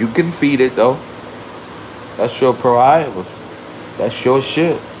 You can feed it though. That's your prerogative. That's your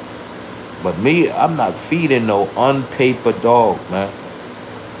shit. But me, I'm not feeding no unpapered dog, man.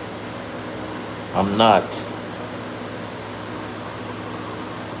 I'm not.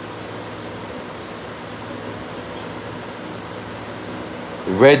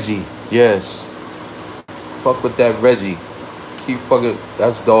 Reggie, yes. Fuck with that Reggie. Keep fucking.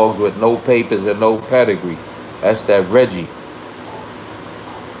 That's dogs with no papers and no pedigree. That's that Reggie.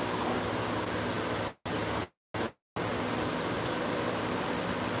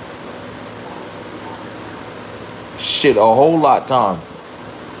 Shit, a whole lot time.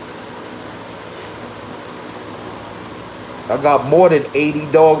 I got more than 80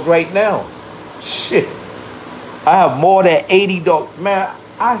 dogs right now. Shit. I have more than 80 dogs. Man,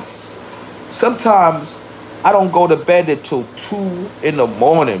 sometimes I don't go to bed until 2 in the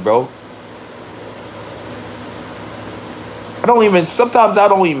morning, bro. Sometimes I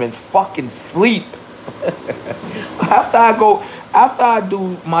don't even fucking sleep. After I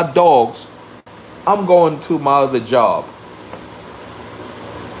do my dogs, I'm going to my other job.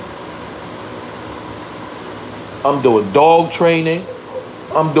 I'm doing dog training.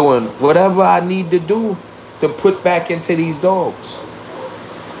 I'm doing whatever I need to do to put back into these dogs.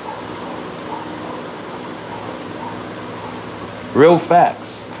 Real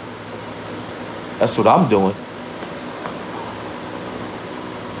facts. That's what I'm doing.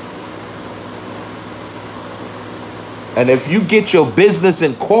 And if you get your business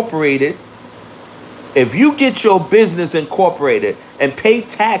incorporated, If you get your business incorporated and pay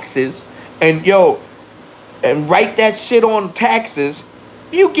taxes and and write that shit on taxes,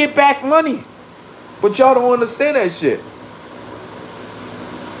 you get back money. But y'all don't understand that shit.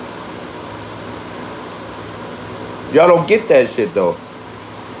 Y'all don't get that shit though.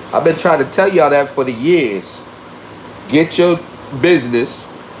 I've been trying to tell y'all that for the years. Get your business.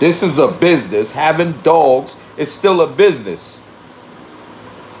 This is a business. Having dogs is still a business.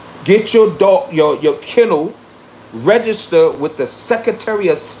 Get your dog, your kennel registered with the Secretary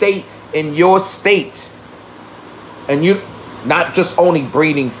of State in your state. And you not just only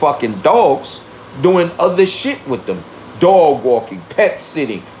breeding fucking dogs, doing other shit with them. Dog walking, pet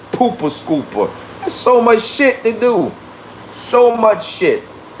sitting, pooper scooper. There's so much shit to do. So much shit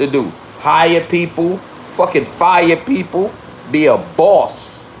to do. Hire people, fucking fire people, be a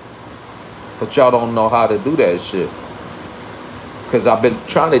boss. But y'all don't know how to do that shit. Because I've been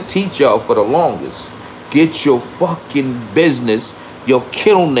trying to teach y'all for the longest. Get your fucking business, your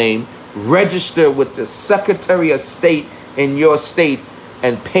kennel name, registered with the Secretary of State in your state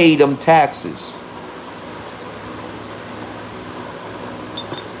and pay them taxes.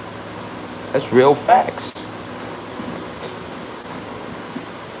 That's real facts.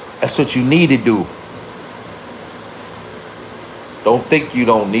 That's what you need to do. Don't think you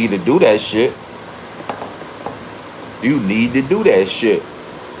don't need to do that shit. You need to do that shit.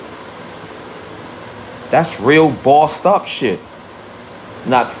 That's real bossed up shit.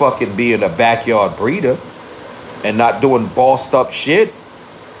 Not fucking being a backyard breeder and not doing bossed up shit.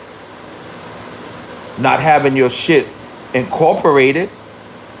 Not having your shit incorporated.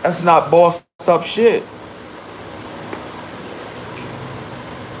 That's not bossed up shit.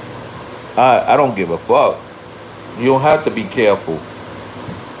 I don't give a fuck. You don't have to be careful.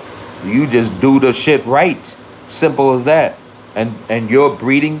 You just do the shit right. Simple as that. And your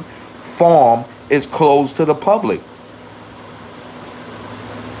breeding farm is closed to the public.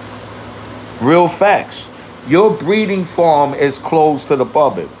 Real facts. Your breeding farm is closed to the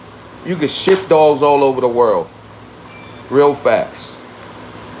public. You can ship dogs all over the world. Real facts.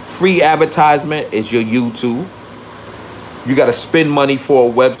 Free advertisement is your YouTube. You got to spend money for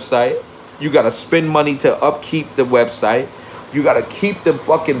a website. You got to spend money to upkeep the website. You got to keep the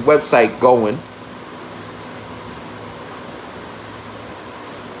fucking website going.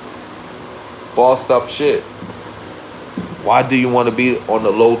 Bossed up shit. Why do you want to be on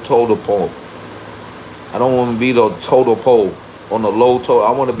the low total pole? I don't want to be the total pole on the low total.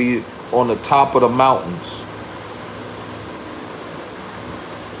 I want to be on the top of the mountains.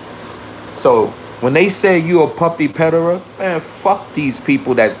 So when they say you a puppy petterer, man, fuck these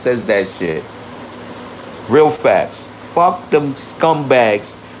people that says that shit. Real facts. Fuck them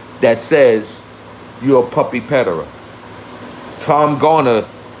scumbags that says you a puppy petterer. Tom Garner,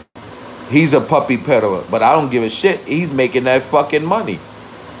 he's a puppy petterer, but I don't give a shit. He's making that fucking money.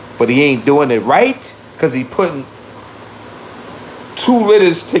 But he ain't doing it right because he putting 2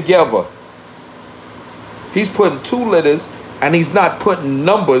 litters together. He's putting 2 litters and he's not putting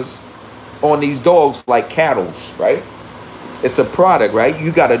numbers on these dogs like cattle, right? It's a product, right?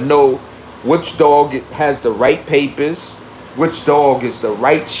 You got to know which dog has the right papers, which dog is the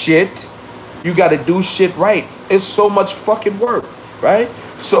right shit. You got to do shit right. It's so much fucking work, right?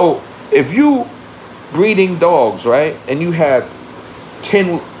 So if you breeding dogs, right, and you have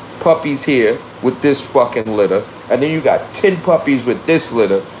 10 puppies here with this fucking litter, and then you got 10 puppies with this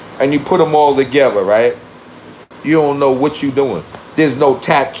litter, and you put them all together, right? You don't know what you're doing. There's no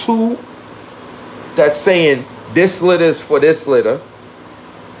tattoo that's saying this litter is for this litter,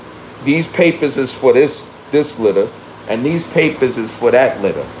 these papers is for this litter, and these papers is for that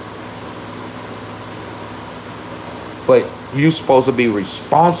litter. But you're supposed to be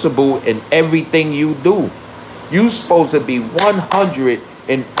responsible in everything you do. You're supposed to be 100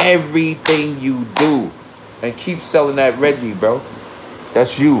 in everything you do. And keep selling that Reggie, bro.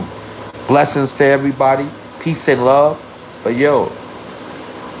 That's you. Blessings to everybody. Peace and love. But yo,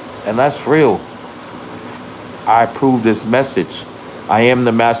 and that's real. I approve this message. I am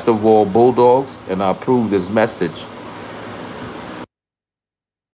the master of all Bulldogs, and I approve this message.